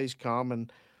the plays come,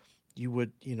 and you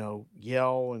would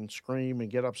yell and scream and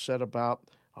get upset about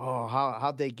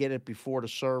how'd they get it before the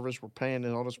service? We're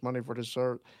paying all this money for the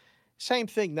service. Same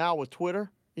thing now with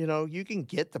Twitter. You can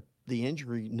get the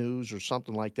injury news or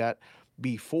something like that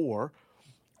before.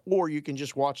 Or you can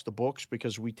just watch the books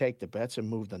because we take the bets and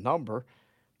move the number,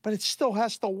 but it still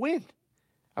has to win.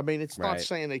 I mean, it's not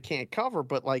saying they can't cover,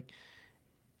 but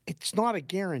it's not a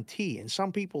guarantee. And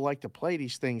some people like to play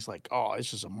these things like, oh,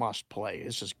 this is a must play.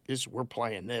 We're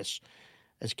playing this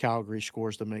as Calgary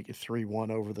scores to make it 3-1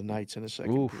 over the Knights in the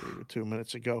second period 2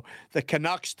 minutes ago. The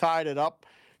Canucks tied it up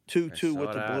 2-2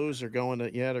 with the Blues. They're going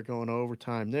to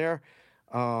overtime there.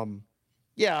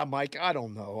 Yeah, Mike, I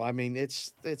don't know. I mean,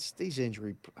 it's these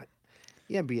injury.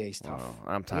 The NBA's tough. Oh,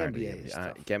 I'm tired of the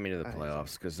NBA. Get me to the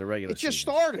playoffs because the regular. It just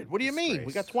started. What do you mean?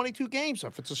 We got 22 games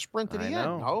left. It's a sprint to the end.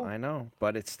 No, I know,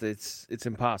 but it's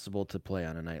impossible to play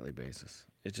on a nightly basis.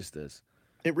 It just is.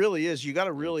 It really is. You got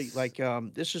to really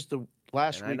this is the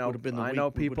last week would have been the week. I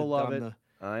know people love it.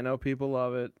 I know people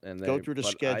love it, and go through the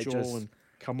schedule and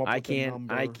come up with a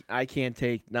number. I can't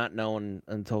take not knowing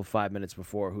until 5 minutes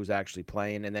before who's actually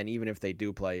playing, and then even if they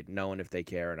do play, knowing if they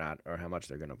care or not, or how much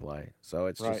they're going to play. So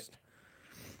it's just,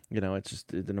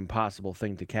 it's an impossible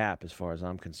thing to cap as far as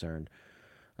I'm concerned.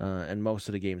 And most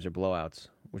of the games are blowouts,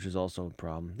 which is also a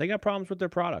problem. They got problems with their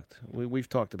product. We've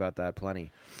talked about that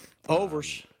plenty.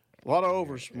 Overs. A lot of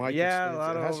overs, Mike. Yeah, a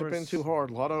lot of overs. It hasn't been too hard.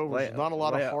 A lot of overs. Not a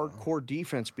lot of hardcore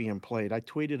defense being played. I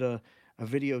tweeted a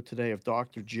video today of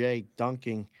Dr. J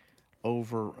dunking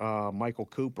over Michael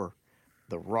Cooper,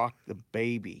 the rock the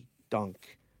baby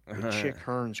dunk, the Chick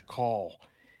Hearns call.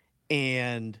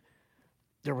 And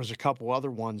there was a couple other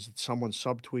ones that someone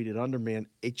subtweeted under me, and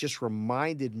it just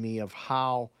reminded me of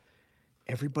how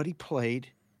everybody played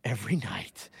every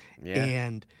night. Yeah.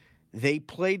 And they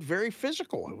played very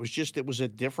physical. It was a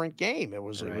different game. It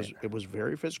was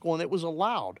very physical, and it was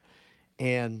allowed.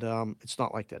 And it's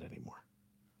not like that anymore.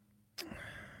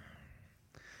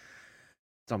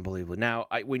 It's unbelievable. Now,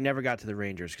 we never got to the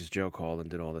Rangers because Joe called and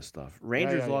did all this stuff.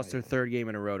 Rangers lost their third game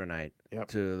in a row tonight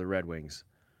to the Red Wings.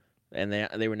 And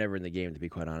they were never in the game, to be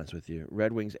quite honest with you.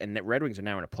 Red Wings are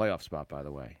now in a playoff spot, by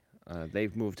the way.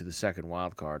 They've moved to the second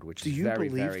wild card, which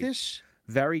is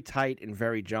very tight and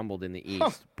very jumbled in the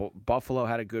East. Buffalo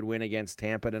had a good win against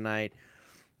Tampa tonight.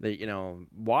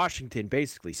 Washington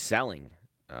basically selling,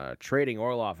 trading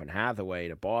Orlov and Hathaway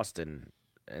to Boston,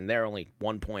 and they're only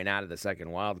 1 point out of the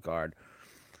second wild card.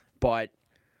 But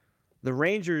the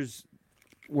Rangers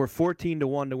were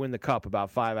 14-1 to win the Cup about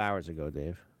 5 hours ago,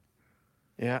 Dave.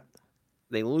 Yeah.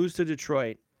 They lose to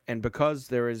Detroit, and because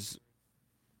there is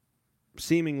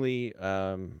seemingly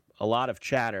a lot of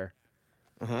chatter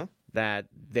that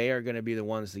they are going to be the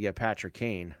ones to get Patrick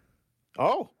Kane.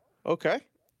 Oh, okay.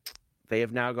 They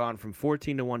have now gone from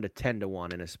 14-1 to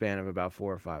 10-1 in a span of about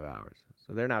 4 or 5 hours.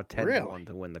 So they're now 10-1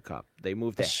 to win the Cup. They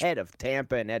moved ahead of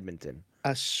Tampa and Edmonton.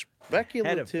 A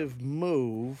speculative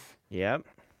move. Yep.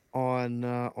 On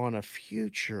a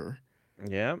future.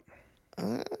 Yep.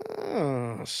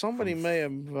 Somebody may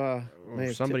have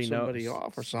tipped somebody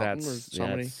off or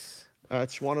something.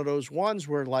 It's one of those ones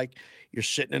where, like, you're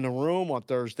sitting in a room on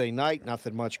Thursday night,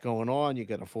 nothing much going on. You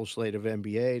got a full slate of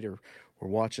NBA, or we're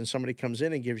watching. Somebody comes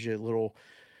in and gives you a little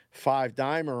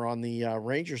 $5-dimer on the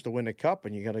Rangers to win the Cup,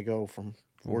 and you got to go from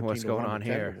 14 What's going on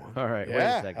here? All right, wait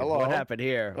a second. Hello. What happened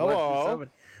here? Hello.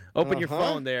 Open your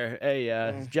phone there.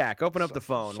 Hey, Jack, open up the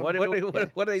phone. What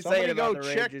are they saying about the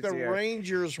Rangers? Somebody go check the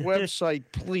Rangers website,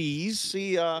 please.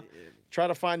 See, try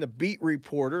to find the beat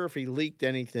reporter if he leaked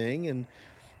anything. And,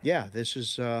 yeah, this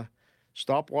is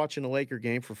stop watching the Laker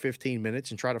game for 15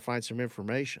 minutes and try to find some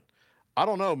information. I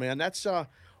don't know, man. That's,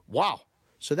 wow.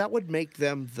 So that would make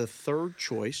them the third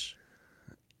choice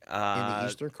in the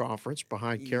Eastern Conference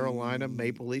behind Carolina,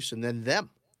 Maple Leafs, and then them.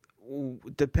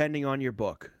 Depending on your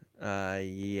book.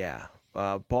 Yeah.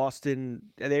 Boston,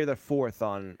 they're the fourth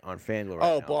on FanDuel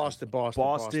right now.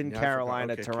 Boston,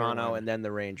 Carolina, Toronto, Carolina. And then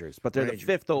the Rangers. But they're the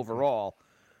fifth overall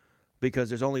because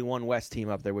there's only one West team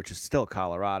up there, which is still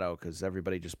Colorado, because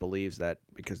everybody just believes that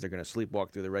because they're going to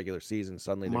sleepwalk through the regular season,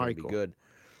 suddenly they're going to be good.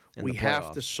 We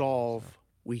have to solve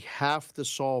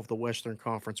the Western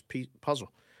Conference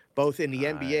puzzle, both in the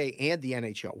NBA and the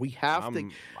NHL. We have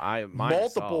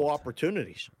multiple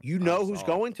opportunities. You know who's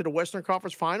going to the Western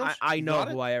Conference Finals? I know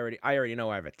who I already know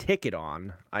I have a ticket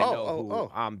on. I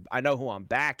know who I'm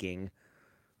backing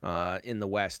in the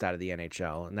West out of the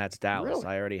NHL, and that's Dallas. Really?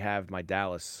 I already have my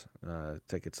Dallas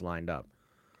tickets lined up.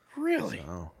 Really?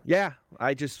 So, yeah,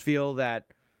 I just feel that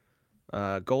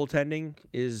goaltending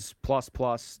is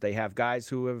plus. They have guys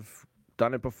who have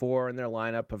done it before in their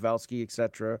lineup, Pavelski,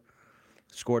 etc.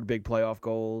 Scored big playoff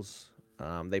goals.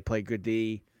 They play good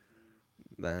D.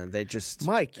 They just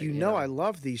Mike, you know I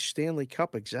love these Stanley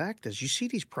Cup exactas. You see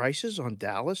these prices on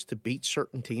Dallas to beat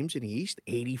certain teams in the East: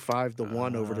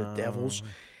 85-1 over the Devils,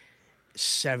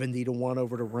 70-1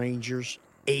 over the Rangers,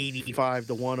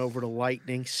 85-1 over the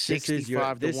Lightning,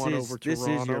 65-1 over Toronto. This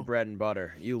is your bread and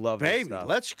butter. You love this stuff.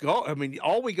 Let's go. I mean,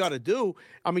 all we got to do.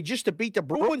 I mean, just to beat the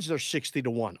Bruins, they're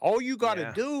 60-1. All you got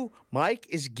to do, Mike,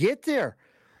 is get there.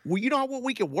 Well, you know what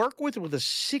we could work with a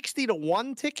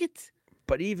 60-1 ticket?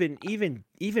 But even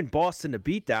Boston to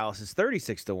beat Dallas is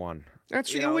 36-1.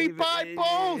 That's we buy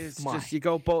both. It's just you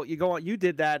go on. You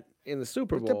did that in the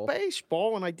Super Bowl. With the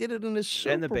baseball, and I did it in the Super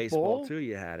Bowl. And the baseball too.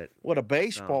 You had it. Well, the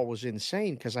baseball was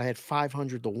insane because I had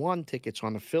 500-1 tickets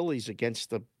on the Phillies against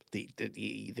the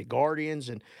Guardians,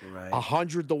 and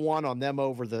 100-1 on them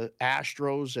over the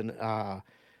Astros, and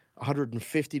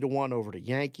 150-1 over the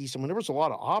Yankees. I mean, there was a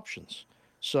lot of options.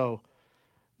 So,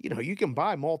 you can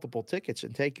buy multiple tickets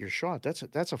and take your shot. That's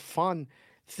a fun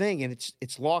thing, and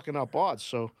it's locking up odds.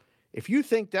 So, if you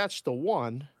think that's the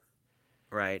one,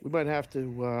 right, we might have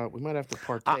to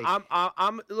partake.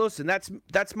 Listen.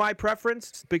 That's my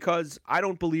preference because I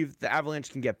don't believe the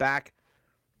Avalanche can get back.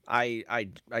 I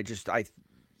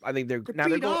think they're now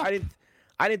they're going.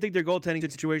 I didn't think their goaltending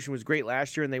situation was great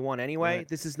last year, and they won anyway. Right.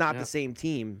 This is not the same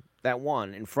team that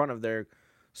won in front of their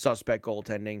suspect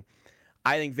goaltending.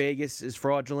 I think Vegas is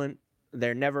fraudulent.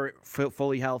 They're never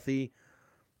fully healthy.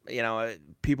 You know,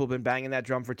 people have been banging that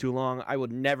drum for too long. I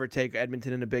would never take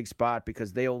Edmonton in a big spot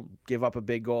because they'll give up a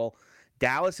big goal.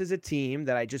 Dallas is a team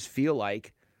that I just feel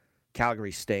like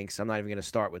Calgary stinks. I'm not even going to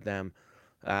start with them.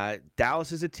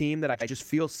 Dallas is a team that I just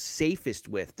feel safest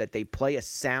with, that they play a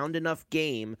sound enough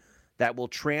game that will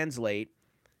translate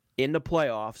in the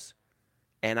playoffs.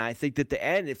 And I think that the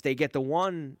end, if they get the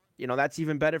one, you know, that's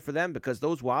even better for them because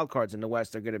those wild cards in the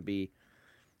West are going to be,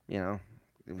 you know,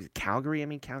 Calgary. I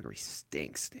mean, Calgary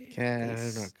stinks. Yeah, they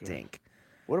stink.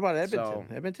 What about Edmonton?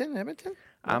 So, Edmonton?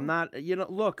 I'm not. You know,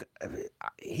 look,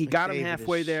 he got him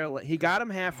halfway there. He got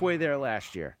him halfway there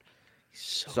last year.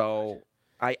 So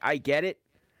I get it.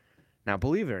 Now,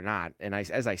 believe it or not, and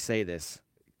as I say this,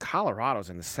 Colorado's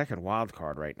in the second wild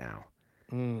card right now.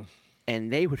 And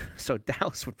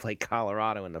Dallas would play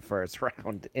Colorado in the first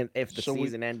round if the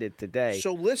season ended today.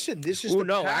 So listen, this is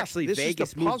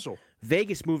Vegas puzzle.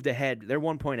 Vegas moved ahead. They're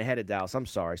 1 point ahead of Dallas. I'm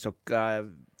sorry. So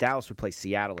Dallas would play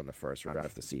Seattle in the first round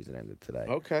if the season ended today.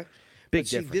 Okay. Big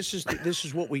difference. This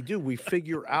is what we do. We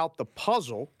figure out the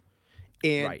puzzle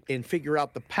and figure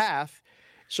out the path.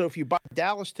 So if you buy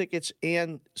Dallas tickets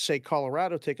and, say,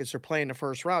 Colorado tickets are playing the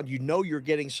first round, you know you're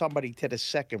getting somebody to the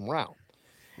second round.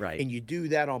 Right. And you do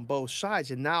that on both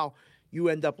sides. And now you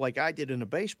end up like I did in the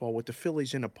baseball with the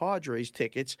Phillies and the Padres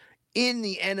tickets. In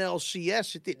the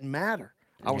NLCS, it didn't matter.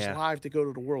 I was live to go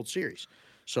to the World Series.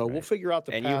 So we'll figure out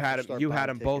the path. And you had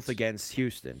them both against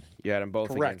Houston. You had them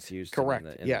both against Houston. Correct.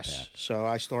 Yes. So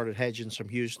I started hedging some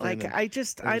Houston.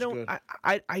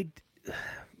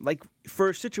 Like for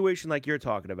a situation like you're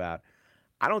talking about,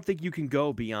 I don't think you can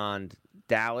go beyond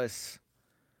Dallas,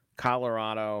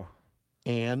 Colorado,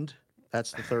 and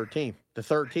that's the third team. The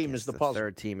third team is the puzzle. The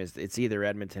third team it's either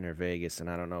Edmonton or Vegas, and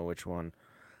I don't know which one.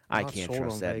 I can't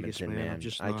trust Edmonton, man.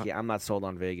 I'm not sold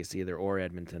on Vegas either or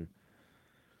Edmonton.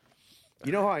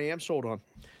 You know how I am sold on?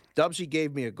 Dubsy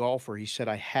gave me a golfer. He said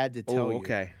I had to tell you.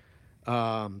 Okay.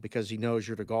 Because he knows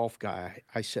you're the golf guy.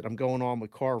 I said I'm going on with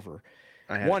Carver.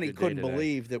 One, he couldn't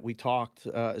believe that we talked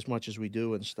as much as we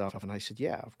do and stuff. And I said,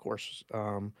 yeah, of course.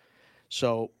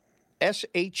 So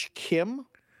S.H. Kim.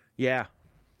 Yeah.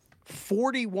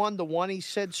 41-1, he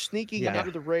said, sneaking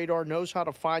under the radar, knows how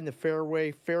to find the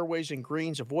fairways and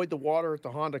greens, avoid the water at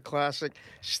the Honda Classic,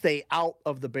 stay out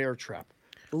of the bear trap.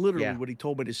 Literally what he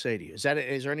told me to say to you. Is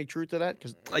there any truth to that?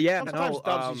 Because sometimes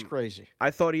Dubsy's crazy.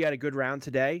 I thought he had a good round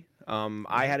today.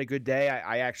 I had a good day.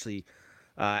 I actually...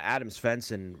 Adam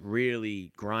Svensson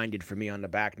really grinded for me on the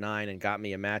back nine and got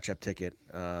me a matchup ticket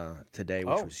today,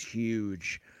 which was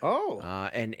huge.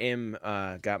 And Im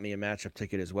got me a matchup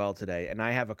ticket as well today. And I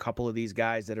have a couple of these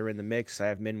guys that are in the mix. I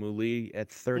have Minwoo Lee at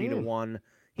 30-1.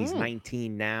 He's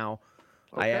 19 now.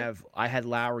 Okay. I had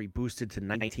Lowry boosted to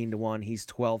 19-1. He's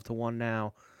 12-1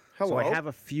 now. Hello. So I have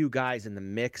a few guys in the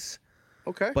mix.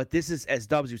 Okay. But this is, as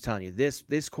Dubs was telling you,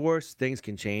 this course, things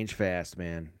can change fast,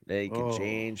 man. They can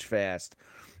change fast.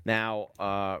 Now,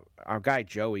 our guy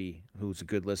Joey, who's a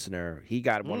good listener, he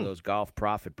got one of those golf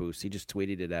profit boosts. He just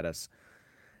tweeted it at us.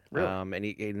 Really?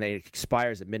 And it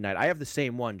expires at midnight. I have the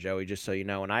same one, Joey, just so you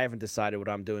know, and I haven't decided what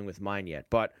I'm doing with mine yet.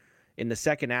 But in the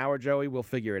second hour, Joey, we'll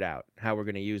figure it out, how we're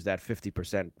going to use that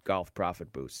 50% golf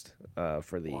profit boost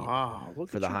for the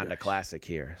Honda Classic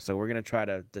here. So we're going to try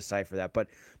to decipher that. But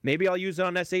maybe I'll use it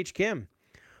on S.H. Kim.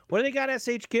 What do they got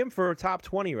S.H. Kim for top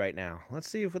 20 right now? Let's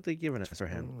see what they're giving us for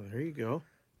him. There you go.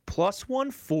 Plus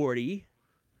 140.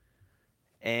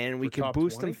 And we can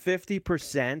boost 20? him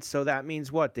 50%. So that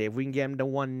means what, Dave? We can get him to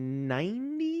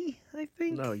 190, I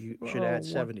think? No, you should add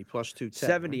 70 plus 210.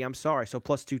 70, right? I'm sorry. So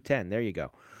plus 210. There you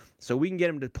go. So we can get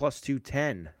him to plus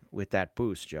 210 with that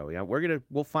boost, Joey.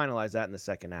 We'll finalize that in the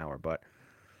second hour, but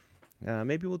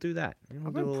maybe we'll do that.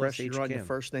 I'm impressed you're on your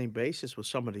first name basis with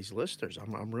some of these listers.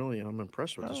 I'm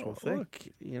impressed with this whole thing. Look,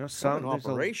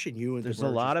 there's a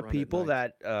lot of people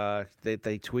that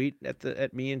they tweet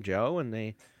at me and Joe,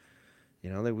 and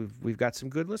we've got some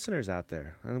good listeners out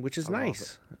there, which is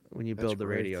nice when you build the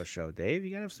radio show. Dave, you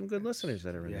gotta have some good listeners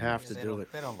that are in there. You have to do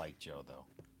it. They don't like Joe though.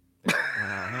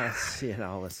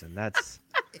 Listen, that's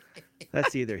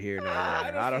either here nor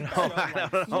there. I don't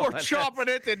know. More chopping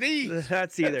at the knees.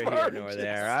 That's either here nor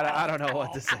there. I don't know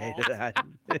what to say to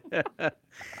that.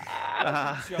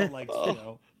 Joe likes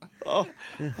Joe.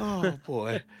 Oh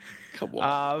boy. Come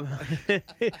on.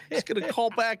 He's going to call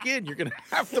back in. You're going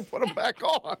to have to put him back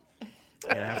on.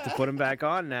 I have to put him back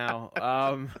on now.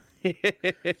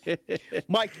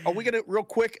 Mike, are we going to, real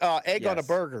quick, egg on a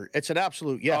burger? It's an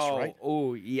absolute yes, right?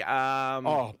 Oh, yeah.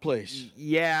 Oh, please.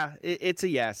 Yeah, it's a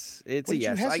yes. It's what a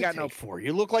yes. I got no for.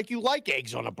 You look like you like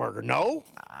eggs on a burger. No?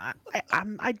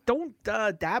 I don't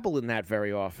dabble in that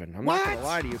very often. I'm not going to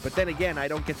lie to you. But then again, I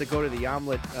don't get to go to the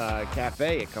Omelet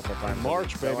Cafe a couple times.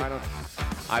 March, baby. So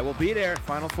I will be there.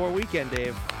 Final Four weekend,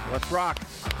 Dave. Let's rock.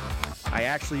 I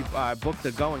actually booked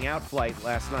a going out flight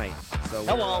last night. So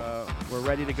we're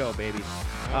ready to go, baby.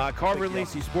 Carver and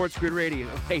Lisi, Sports Grid Radio,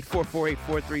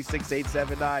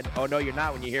 844-843-6879. Oh, no, you're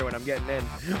not when you hear what I'm getting in.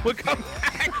 We'll come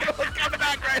back. We'll come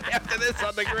back right after this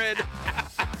on the Grid.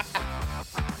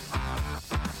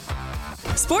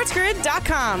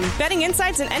 SportsGrid.com. Betting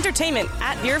insights and entertainment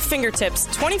at your fingertips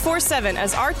 24/7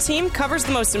 as our team covers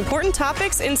the most important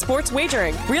topics in sports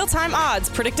wagering. Real-time odds,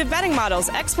 predictive betting models,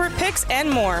 expert picks, and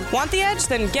more. Want the edge?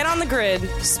 Then get on the grid.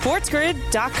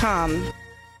 SportsGrid.com.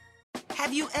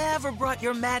 Have you ever brought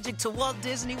your magic to Walt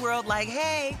Disney World like,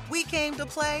 hey, we came to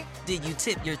play? Did you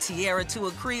tip your tiara to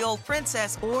a Creole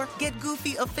princess or get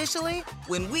goofy officially?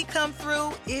 When we come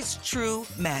through, it's true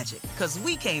magic, because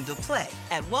we came to play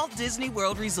at Walt Disney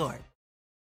World Resort.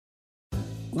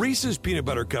 Reese's peanut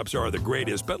butter cups are the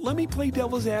greatest, but let me play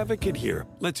devil's advocate here.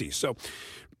 Let's see. So,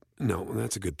 no,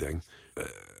 that's a good thing.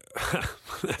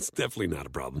 That's definitely not a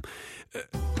problem.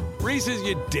 Reese's,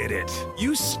 you did it.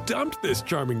 You stumped this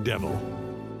charming devil.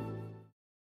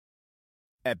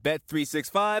 At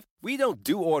Bet365, we don't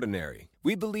do ordinary.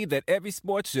 We believe that every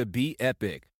sport should be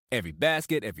epic. Every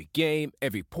basket, every game,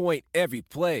 every point, every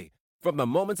play. From the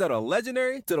moments that are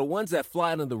legendary to the ones that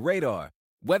fly under the radar.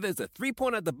 Whether it's a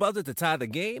three-pointer at the buzzer to tie the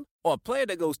game or a player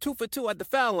that goes 2 for 2 at the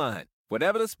foul line.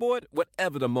 Whatever the sport,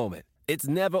 whatever the moment. It's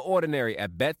never ordinary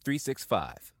at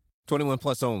Bet365. 21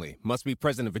 plus only. Must be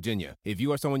present in Virginia. If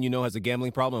you or someone you know has a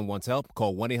gambling problem and wants help,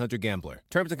 call 1-800-GAMBLER.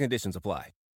 Terms and conditions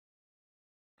apply.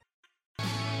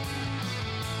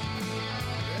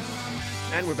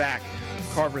 And we're back.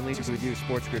 Carver and Lisi with you,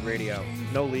 Sports Grid Radio.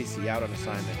 No Lisi, out on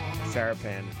assignment.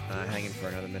 Sarapan hanging for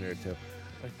another minute or two.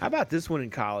 How about this one in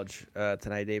college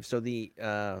tonight, Dave? So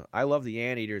I love the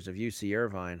Anteaters of UC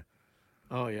Irvine.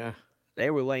 Oh, yeah.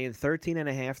 They were laying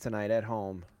 13.5 tonight at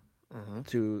home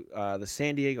to the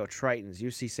San Diego Tritons,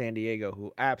 UC San Diego,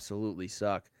 who absolutely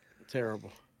suck.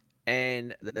 Terrible.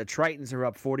 And the Tritons are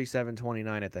up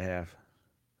 47-29 at the half.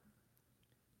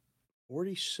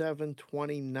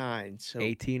 47-29. So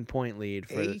 18-point lead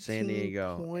for San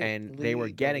Diego. And they were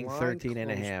getting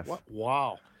 13.5.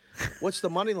 Wow. What's the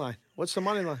money line?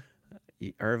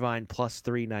 Irvine plus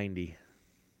 390.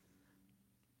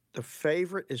 The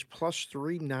favorite is plus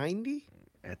 390?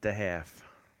 At the half.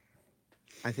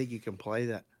 I think you can play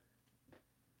that.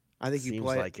 I think you Seems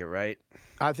play like it, right?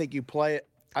 I think you play it.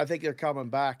 I think they're coming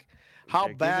back. How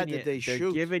bad did they shoot?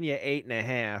 They're giving you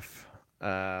 8.5.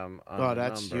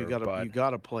 You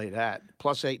gotta play that.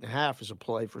 Plus 8.5 is a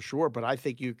play for sure. But I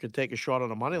think you could take a shot on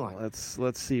the money line.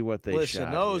 Let's see what they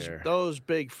shot. Listen, those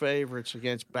big favorites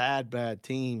against bad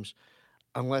teams,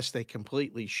 unless they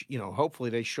completely,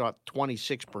 hopefully they shot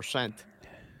 26%,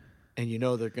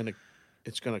 and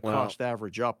it's gonna cost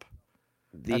average up.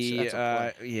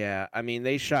 Yeah, I mean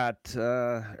they shot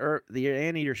the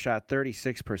Anteater shot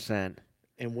 36%.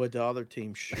 And would the other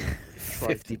team shoot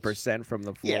 50% from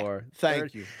the floor? Yeah,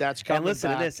 thank you. That's coming And listen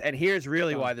back. to this, and here's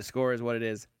really why the score is what it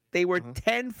is. They were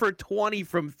 10 for 20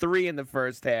 from 3 in the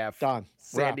first half. Done.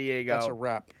 San Diego. That's a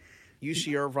wrap.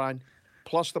 UC Irvine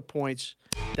plus the points.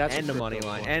 That's and the money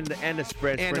line. And the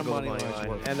spread. And the money line.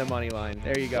 And the money line.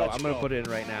 There you go. I'm going to put it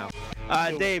in right now.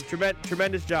 Dave,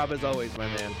 tremendous job as always, my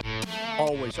man.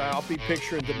 Always. I'll be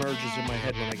picturing Demerges in my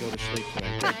head when I go to sleep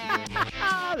tonight. Thank you very much.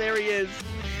 There he is.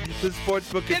 The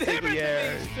sportsbook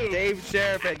consigliere, Dave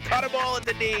Sheriff, cut them all at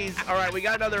the knees. All right, we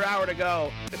got another hour to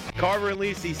go. Carver and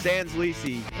Lisi, sans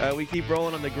Lisi. We keep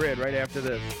rolling on the grid right after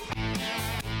this.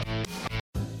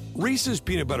 Reese's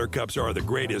peanut butter cups are the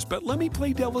greatest, but let me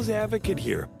play devil's advocate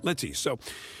here. Let's see. So,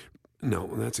 no,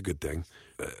 that's a good thing.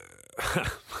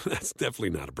 That's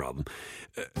definitely not a problem.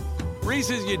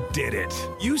 Reese's, you did it.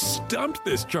 You stumped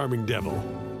this charming devil.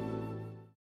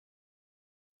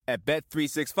 At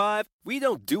Bet365, we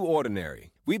don't do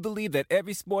ordinary. We believe that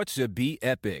every sport should be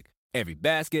epic. Every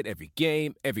basket, every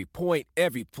game, every point,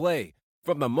 every play.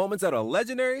 From the moments that are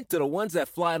legendary to the ones that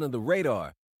fly under the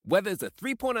radar. Whether it's a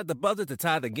three-pointer at the buzzer to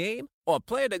tie the game or a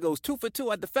player that goes 2 for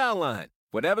 2 at the foul line.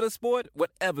 Whatever the sport,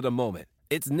 whatever the moment.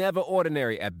 It's never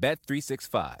ordinary at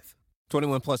Bet365.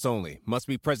 21 plus only. Must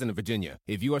be present in Virginia.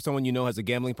 If you or someone you know has a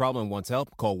gambling problem and wants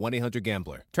help, call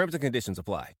 1-800-GAMBLER. Terms and conditions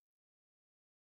apply.